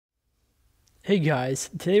Hey guys,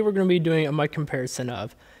 today we're going to be doing a mic comparison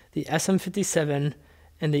of the sm57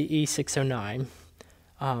 and the e609.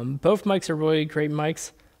 Both mics are really great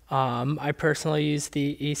mics. I personally use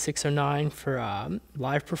the e609 for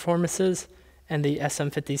live performances and the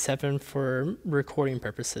sm57 for recording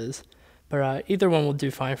purposes, but either one will do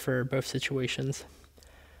fine for both situations.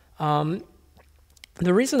 The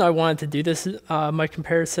reason I wanted to do this mic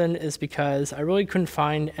comparison is because I really couldn't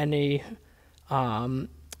find any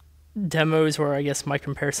demos or I guess mic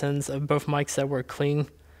comparisons of both mics that were clean,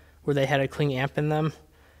 where they had a clean amp in them.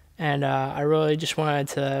 And I really just wanted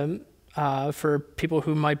to, for people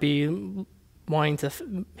who might be wanting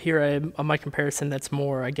to hear a mic comparison that's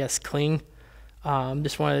more, I guess, clean,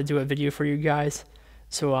 just wanted to do a video for you guys.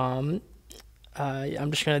 So I'm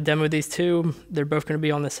just going to demo these two. They're both going to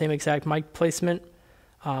be on the same exact mic placement,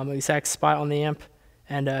 exact spot on the amp.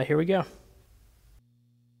 And here we go.